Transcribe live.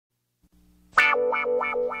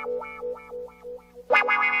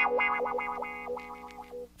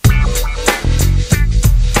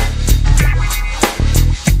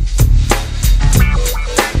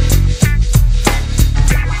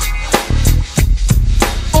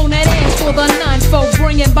for the 9-4,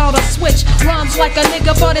 bringing about a switch. Rhymes like a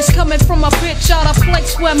nigga, but it's coming from a bitch out of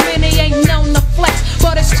place where many ain't known to flex.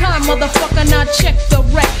 But it's time, motherfucker, now check the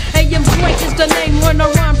wreck. A.M. Drake is the name, run a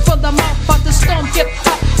rhyme for the mouth. About to storm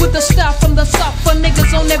hip-hop with the style from the south. For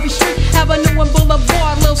niggas on every street, Avenue and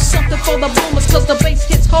Boulevard. Little something for the boomers, cause the bass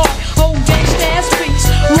hits hard. Old gangsta ass beats,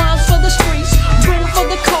 rhymes for the streets, boom for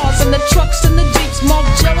the cars and the trucks and the jeeps. More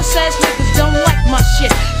jealous ass niggas don't like my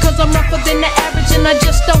shit, cause I'm rougher than the average and I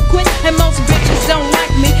just don't quit. And most bitches don't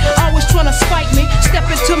like me, always tryna spite me,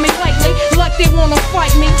 stepping to me lightly like they wanna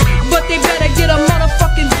fight me. But they better get a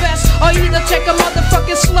motherfucking vest, or either take a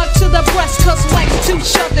motherfucking slug to the breast, cause life's too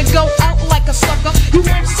short to go out like a sucker. You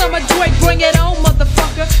want some of Drake, bring it on,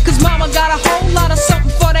 motherfucker, cause mama got a whole lot of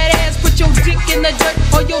something for that ass. Put your dick in the dirt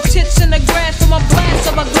or your tits in the grass from a blast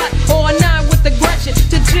of a Glock or a 9 with aggression.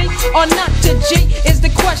 To G or not to G is the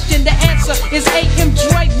question. The answer is A.M.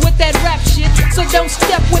 Drake with that rap shit, so don't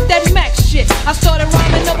step with that Mac shit. I started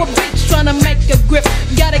rhyming over beats trying to make a grip.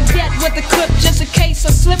 Gotta get with the clip just in case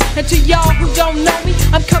I slip. And to y'all who don't know me,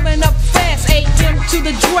 I'm coming up fast. A.M. to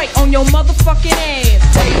the Drake on your motherfucking ass.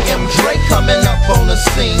 A.M. Drake coming up on the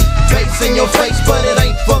scene. Bass in your face, but it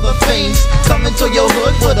ain't for the fiends. Coming to your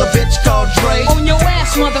hood with a bitch called Dre. On your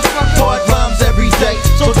ass, motherfucker. Hard rhymes every day,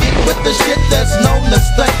 so get with the shit that's known to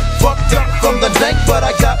stink. Fucked up from the dank, but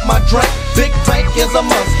I got my drink. Big bank is a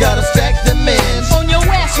must, gotta stack them ends. On your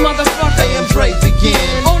ass, motherfucker. A.M. Dre begin.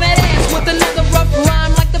 On that ass with another rough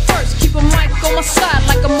rhyme like the first. Keep a mic on my side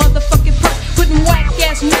like a motherfucking purse. Putting whack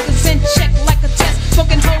ass niggas in check like a test.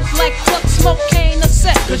 Smoking hoes like Cluck, smoke cane or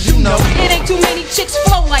set. Cause you know it ain't too many chicks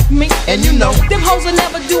flow like me. And you know them hoes will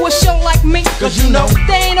never do a show like me. Cause you know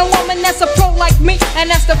there ain't a woman that's a pro like me. And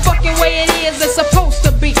that's the fucking way it is, it's supposed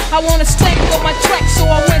to be. I wanna stank on my track, so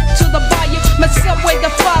I went to the bayou. My subway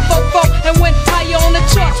the 504 and went higher on the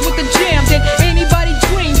charts with the jam. Did anybody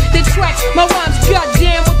dream? The track, my rhymes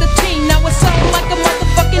goddamn with the team. Now it's on like a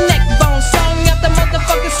motherfucking neck bone. Song after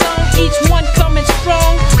motherfucking song, each one coming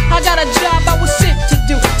strong. I got a job I was sent to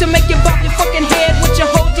do, to make you bop your fucking head with your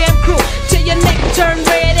whole damn crew, till your neck turn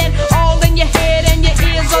red and all in your head and your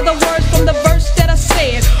ears are the words from the verse that I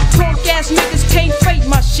said. Punk ass niggas can't fake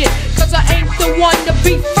my shit, cause I ain't the one to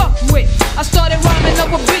be fucked with. I started rhyming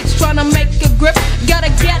over beats trying to make a grip.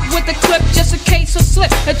 Gotta get with the clip just in case I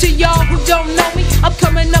slip. And to y'all who don't know me, I'm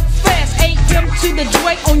coming up fast. A.M. to the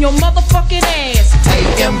Drake on your motherfucking ass.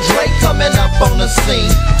 A.M. Drake coming up on the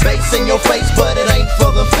scene. Bass in your face, but it ain't for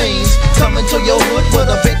the fiends. Coming to your hood with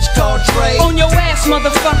a bitch called Dre. On your ass,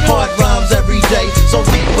 motherfucker. Hard rhymes every day, so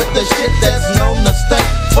get with the shit that's known to stink.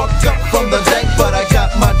 Fucked up from the dank, but I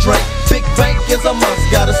got my drink. Big bank is a must,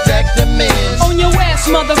 gotta stack them ends. On your ass,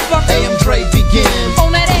 motherfucker. A.M. Dre begin.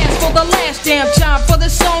 On that ass for the last damn time. For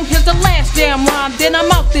this song, here's the last damn rhyme. Then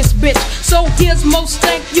I'm out this bitch. So here's most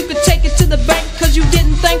stank. You could take it to the bank, cause you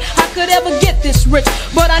didn't think I could ever get this rich.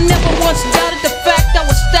 But I never once doubted the fact I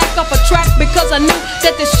would stack up a track, because I knew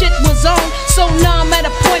that the shit was on. So now I'm at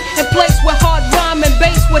a point and place where hard rhyme and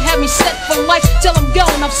bass would have me set for life till I'm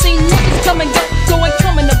gone. I've seen niggas come and go and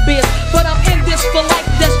come in the biz, but I'm in this for life,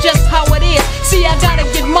 that's just how it is. See, I gotta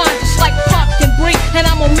get mine just like Pop and Bree, and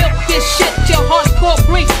I'm gonna milk this shit till hardcore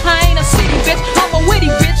bleed. I ain't a city bitch, I'm a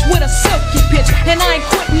witty bitch with a silky pitch, and I ain't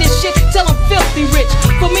quitting this shit till I'm filthy rich.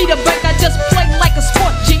 For me to bank, I just play like a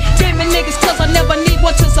sport G. Gaming niggas cause I never need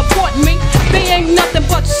one to support me. They ain't nothing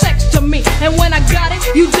but sex to me, and when I got it,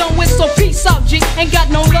 you done with, so peace out G. Ain't got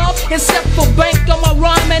no love except for bank on my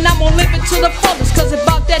rhyme, and I'm gonna live it to the fullest, cause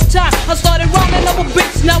about that time I started rhyming over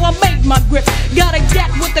beats, now I made my grip. Gotta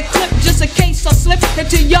get with the clip just in case I slip. And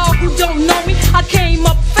to y'all who don't know me, I came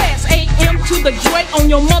up fast. A.M. to the Drake on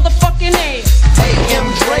your motherfucking ass. A.M.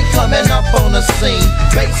 Drake coming up on the scene.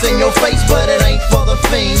 Bass in your face, but it ain't for the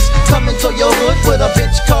fiends. Coming to your hood with a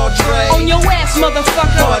bitch called Dre. On your ass,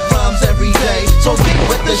 motherfucker. Hard rhymes every day, so get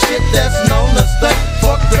with the shit that's known to stink.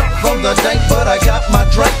 Fucked up from the dank, but I got my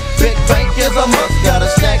drink. Big bank is a must, gotta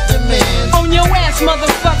stack them in. On your ass,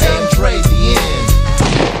 motherfucker. A.M. Dre, the end.